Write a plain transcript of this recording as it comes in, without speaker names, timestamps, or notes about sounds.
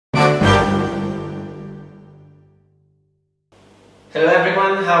Hello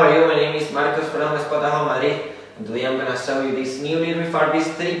everyone, how are you? My name is Marcos from Spotahome, Madrid, and today I'm gonna show you this newly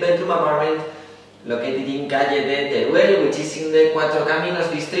refurbished 3-bedroom apartment located in Calle de Teruel, which is in the Cuatro Caminos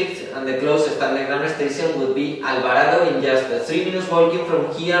district, and the closest underground station would be Alvarado, in just 3 minutes walking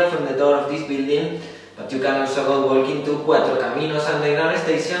from here, from the door of this building. But you can also go walking to Cuatro Caminos underground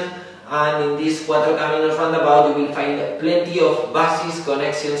station, and in this Cuatro Caminos roundabout you will find plenty of buses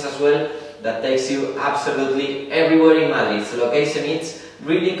connections as well that takes you absolutely everywhere in Madrid. So location is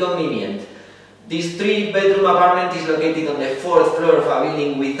really convenient. This 3-bedroom apartment is located on the 4th floor of a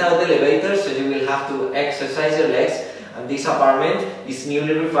building without elevator, so you will have to exercise your legs. And this apartment is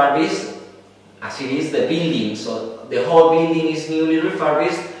newly refurbished, as it is the building. So the whole building is newly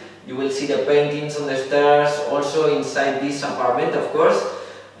refurbished. You will see the paintings on the stairs, also inside this apartment, of course.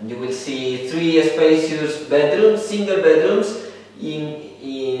 And you will see 3 spacious bedrooms, single bedrooms.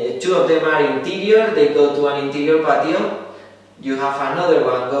 Two of them are interior, they go to an interior patio. You have another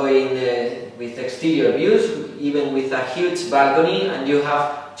one going with exterior views, even with a huge balcony, and you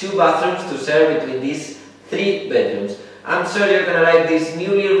have 2 bathrooms to share between these 3 bedrooms. I'm sure you're gonna like this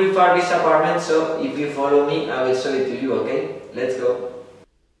newly refurbished apartment, so if you follow me, I will show it to you, okay? Let's go.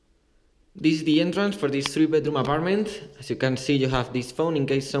 This is the entrance for this 3-bedroom apartment. As you can see, you have this phone in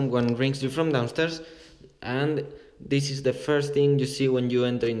case someone rings you from downstairs, and this is the first thing you see when you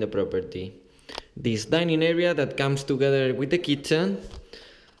enter in the property. This dining area that comes together with the kitchen.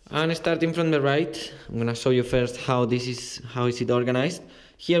 And starting from the right, I'm gonna show you first how is it organized.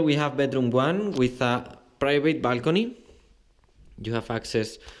 Here we have bedroom 1 with a private balcony. You have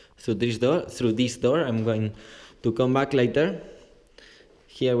access through this door. I'm going to come back later.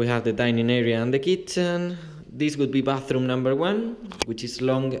 Here we have the dining area and the kitchen. This would be bathroom number 1, which is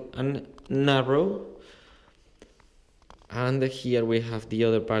long and narrow. And here we have the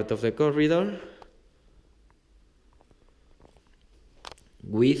other part of the corridor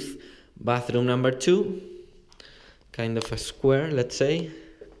with bathroom number 2, kind of a square, let's say.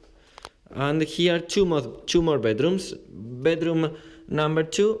 And here two more bedrooms. Bedroom number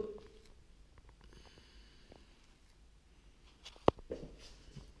 2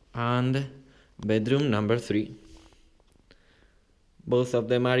 and bedroom number 3. Both of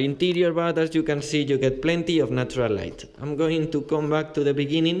them are interior, but as you can see, you get plenty of natural light. I'm going to come back to the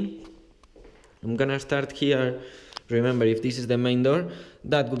beginning. I'm gonna start here. Remember, if this is the main door,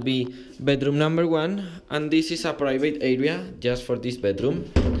 that would be bedroom number 1, and this is a private area just for this bedroom.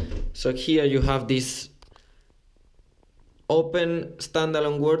 So here you have this open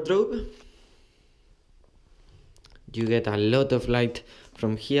standalone wardrobe. You get a lot of light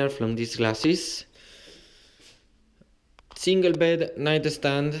from here, from these glasses. Single bed,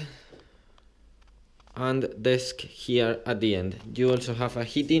 nightstand, and desk here at the end. You also have a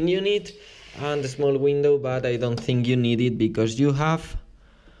heating unit and a small window, but I don't think you need it because you have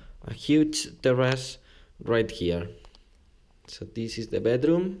a huge terrace right here. So this is the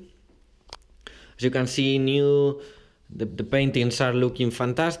bedroom. As you can see, the paintings are looking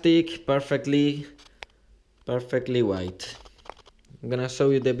fantastic, perfectly white. I'm gonna show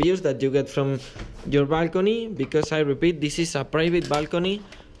you the views that you get from your balcony, because I repeat, this is a private balcony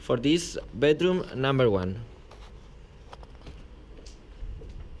for this bedroom number 1.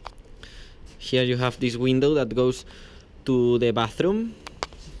 Here you have this window that goes to the bathroom,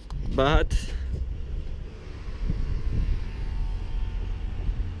 but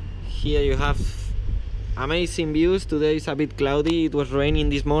here you have amazing views. Today is a bit cloudy, it was raining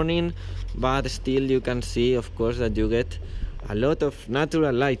this morning, but still you can see, of course, that you get a lot of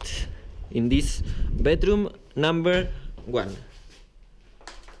natural light in this bedroom number 1.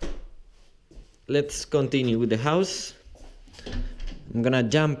 Let's continue with the house. I'm gonna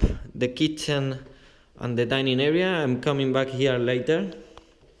jump the kitchen and the dining area. I'm coming back here later.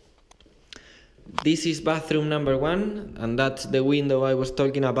 This is bathroom number 1, and that's the window I was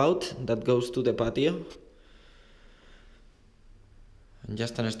talking about that goes to the patio. And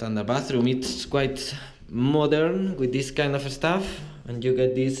just a standard bathroom. It's quite modern with this kind of stuff, and you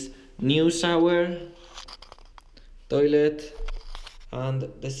get this new shower, toilet, and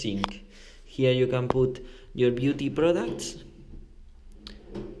the sink. Here you can put your beauty products,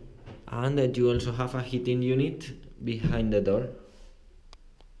 and you also have a heating unit behind the door.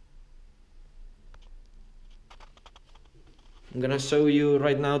 I'm gonna show you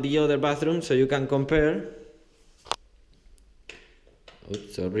right now the other bathroom so you can compare.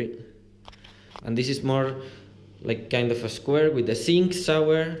 Oops, sorry. And this is more like kind of a square with the sink,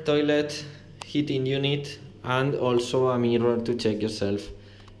 shower, toilet, heating unit, and also a mirror to check yourself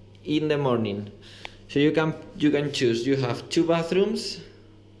in the morning. So you can choose. You have 2 bathrooms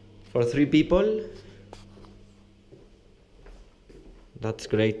for 3 people. That's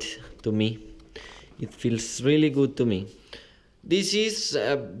great to me. It feels really good to me. This is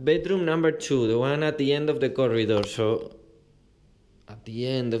bedroom number 2, the one at the end of the corridor. So at the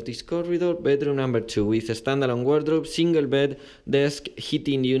end of this corridor, bedroom number 2 with a standalone wardrobe, single bed, desk,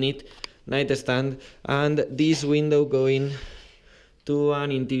 heating unit, nightstand, and this window going to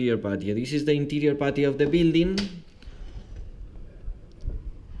an interior patio. This is the interior patio of the building,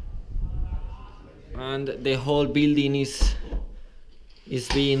 and the whole building is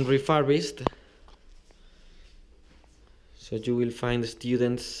being refurbished. So you will find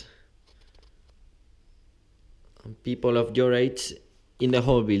students and people of your age in the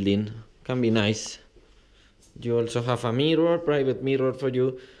whole building. Can be nice. You also have a mirror, private mirror for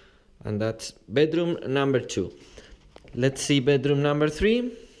you, and that's bedroom number 2. Let's see bedroom number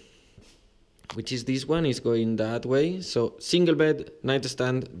 3, which is this one, is going that way. So single bed,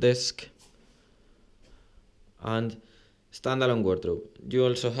 nightstand, desk, and standalone wardrobe. You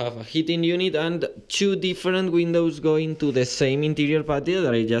also have a heating unit and 2 different windows going to the same interior patio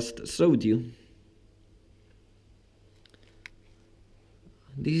that I just showed you.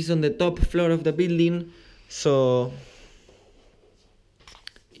 This is on the top floor of the building, so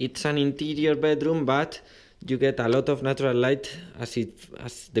it's an interior bedroom, but you get a lot of natural light as if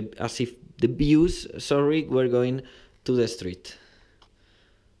the views, were going to the street.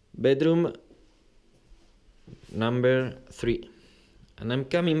 Bedroom number 3. And I'm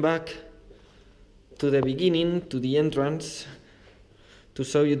coming back to the beginning, to the entrance, to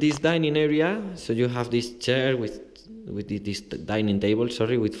show you this dining area. So you have this chair with this dining table,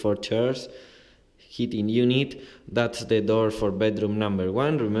 with 4 chairs, heating unit. That's the door for bedroom number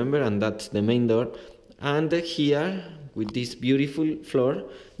 1, remember, and that's the main door. And here, with this beautiful floor,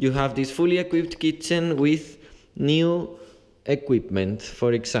 you have this fully equipped kitchen with new equipment.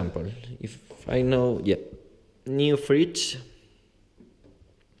 For example, if I know, new fridge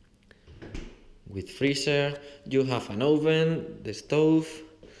with freezer, you have an oven, the stove,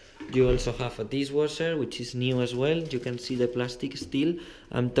 you also have a dishwasher, which is new as well. You can see the plastic still.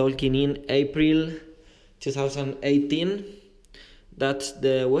 I'm talking in April 2018. That's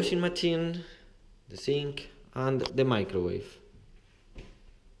the washing machine, the sink, and the microwave.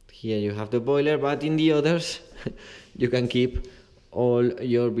 Here you have the boiler, but in the others you can keep all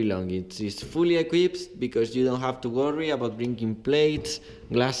your belongings. It's fully equipped because you don't have to worry about bringing plates,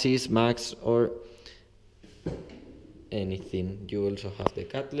 glasses, mugs, or anything. You also have the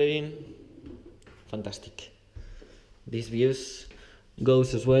cutlery. Fantastic. This views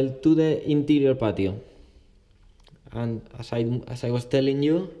goes as well to the interior patio. And as I was telling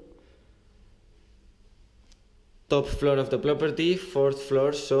you, top floor of the property, 4th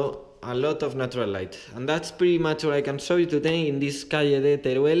floor, so a lot of natural light. And that's pretty much what I can show you today in this calle de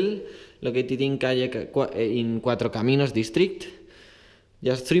Teruel, located in Cuatro Caminos district.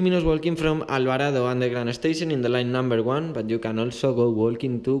 Just 3 minutes walking from Alvarado underground station in the line number 1, but you can also go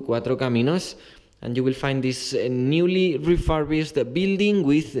walking to Cuatro Caminos, and you will find this newly refurbished building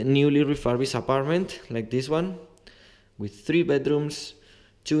with newly refurbished apartment like this one, with 3 bedrooms,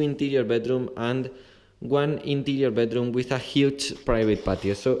 2 interior bedroom, and 1 interior bedroom with a huge private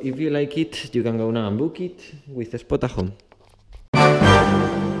patio. So if you like it, you can go now and book it with Spotahome.